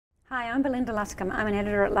Hi, I'm Belinda Luscombe. I'm an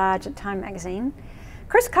editor-at-large at Time magazine.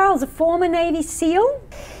 Chris Kyle's a former Navy SEAL.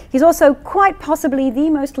 He's also quite possibly the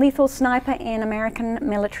most lethal sniper in American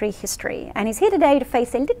military history. And he's here today to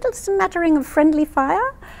face a little smattering of friendly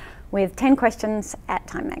fire with 10 questions at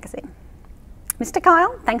Time magazine. Mr.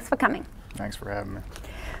 Kyle, thanks for coming. Thanks for having me.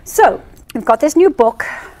 So, we've got this new book,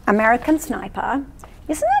 American Sniper.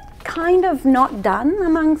 Isn't it kind of not done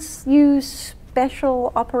amongst you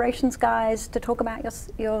special operations guys to talk about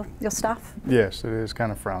your stuff? Yes, it is kind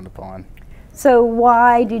of frowned upon. So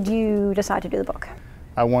why did you decide to do the book?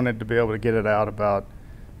 I wanted to be able to get it out about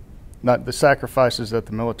not the sacrifices that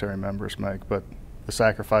the military members make, but the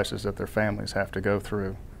sacrifices that their families have to go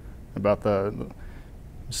through, about the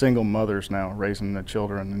single mothers now raising the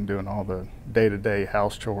children and doing all the day-to-day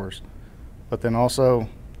house chores, but then also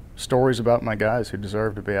stories about my guys who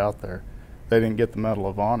deserve to be out there. They didn't get the Medal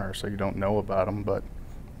of Honor, so you don't know about them, but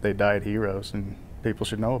they died heroes, and people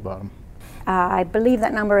should know about them. I believe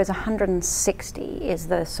that number is 160 is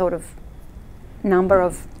the sort of number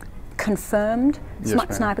of confirmed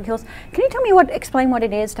sniper kills. Can you tell me explain what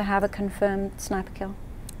it is to have a confirmed sniper kill?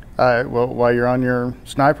 Well, while you're on your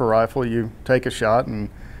sniper rifle, you take a shot and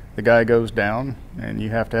the guy goes down, and you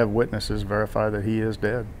have to have witnesses verify that he is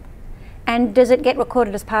dead. And does it get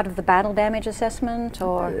recorded as part of the battle damage assessment,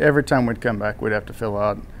 or? Every time we'd come back, we'd have to fill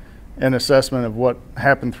out an assessment of what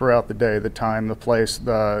happened throughout the day, the time, the place,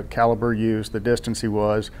 the caliber used, the distance he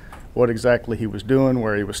was, what exactly he was doing,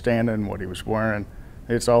 where he was standing, what he was wearing.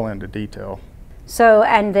 It's all into detail. So,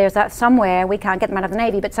 and there's that somewhere, we can't get them out of the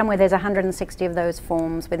Navy, but somewhere there's 160 of those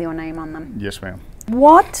forms with your name on them. Yes, ma'am.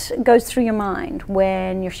 What goes through your mind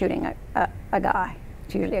when you're shooting a guy?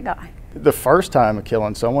 It's usually a guy. The first time of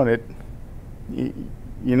killing someone,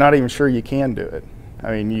 you're not even sure you can do it.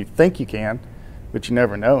 I mean, you think you can, but you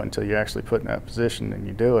never know until you actually put in that position and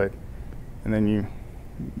you do it. And then you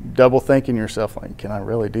double thinking yourself, like, can I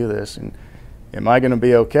really do this? And am I going to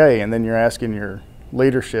be okay? And then you're asking your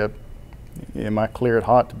leadership, am I cleared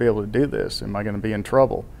hot to be able to do this? Am I going to be in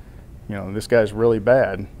trouble? You know, this guy's really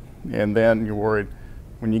bad. And then you're worried,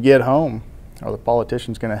 when you get home, are the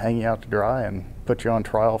politicians going to hang you out to dry and put you on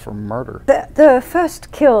trial for murder? The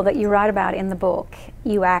first kill that you write about in the book,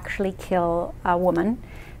 you actually kill a woman,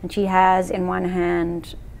 and she has in one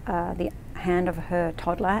hand the hand of her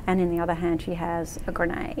toddler, and in the other hand she has a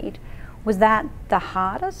grenade. Was that the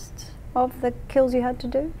hardest of the kills you had to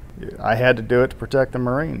do? I had to do it to protect the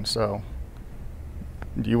Marines, so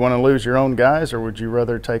do you want to lose your own guys, or would you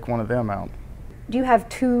rather take one of them out? Do you have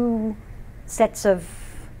two sets of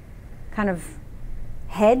kind of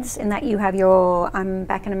heads, in that you have your I'm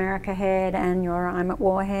back in America head and your I'm at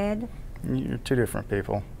war head? You're two different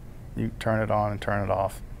people. You turn it on and turn it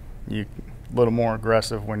off. You're a little more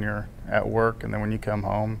aggressive when you're at work, and then when you come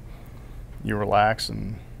home, you relax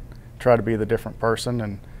and try to be the different person.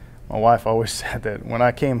 And my wife always said that when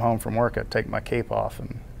I came home from work, I'd take my cape off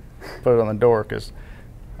and put it on the door, because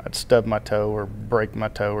I'd stub my toe or break my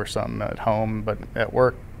toe or something at home, but at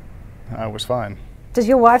work, I was fine. Does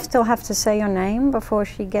your wife still have to say your name before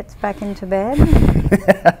she gets back into bed?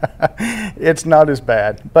 It's not as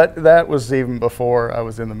bad, but that was even before I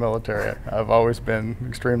was in the military. I've always been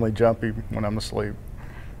extremely jumpy when I'm asleep.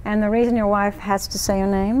 And the reason your wife has to say your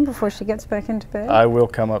name before she gets back into bed? I will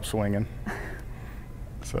come up swinging.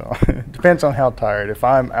 So it depends on how tired. If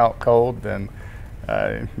I'm out cold, then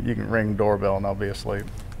you can ring the doorbell and I'll be asleep.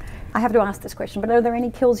 I have to ask this question, but are there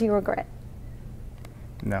any kills you regret?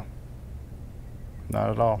 No. Not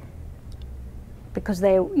at all. Because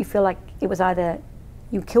you feel like it was either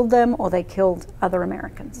you killed them or they killed other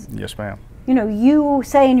Americans. Yes, ma'am. You know, you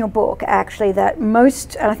say in your book, actually, that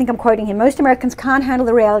most, and I think I'm quoting here, most Americans can't handle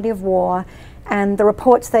the reality of war, and the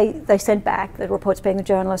reports they sent back, the reports being the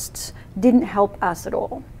journalists, didn't help us at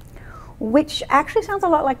all. Which actually sounds a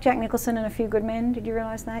lot like Jack Nicholson in A Few Good Men. Did you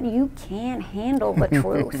realize that? You can't handle the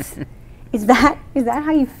truth. Is that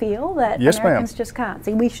how you feel, that yes, Americans just can't?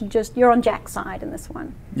 See, we should just, you're on Jack's side in this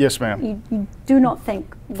one. Yes, ma'am. You do not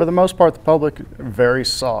think. For the most part, the public is very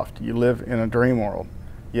soft. You live in a dream world.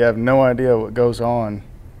 You have no idea what goes on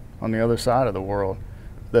the other side of the world,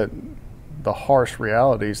 that the harsh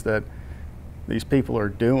realities that these people are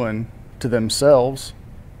doing to themselves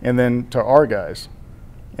and then to our guys.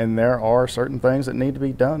 And there are certain things that need to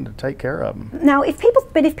be done to take care of them. Now, if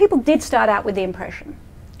people did start out with the impression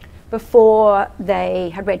before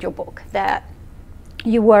they had read your book that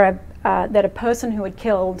you were that a person who had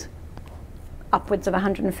killed upwards of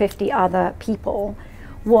 150 other people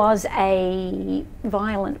was a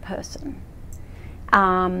violent person,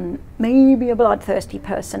 maybe a bloodthirsty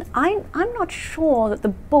person, I'm not sure that the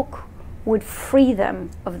book would free them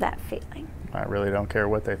of that feeling. I really don't care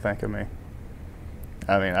what they think of me.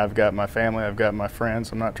 I mean, I've got my family, I've got my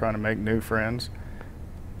friends. I'm not trying to make new friends.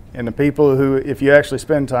 And the people who, if you actually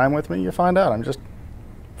spend time with me, you find out I'm just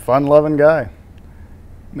a fun-loving guy.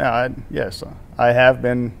 Now, yes, I have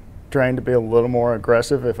been trained to be a little more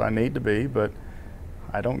aggressive if I need to be, but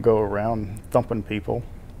I don't go around thumping people.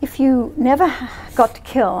 If you never got to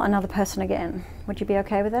kill another person again, would you be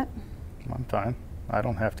okay with that? I'm fine. I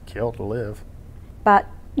don't have to kill to live. But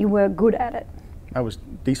you were good at it. I was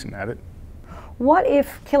decent at it. What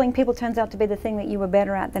if killing people turns out to be the thing that you were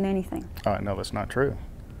better at than anything? Oh, no, that's not true.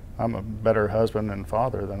 I'm a better husband and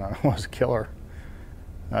father than I was a killer.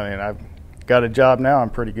 I mean, I've got a job now I'm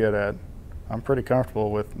pretty good at. I'm pretty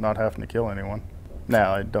comfortable with not having to kill anyone.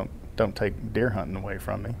 Now, I don't take deer hunting away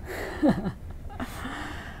from me.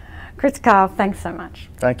 Chris Carl, thanks so much.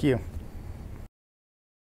 Thank you.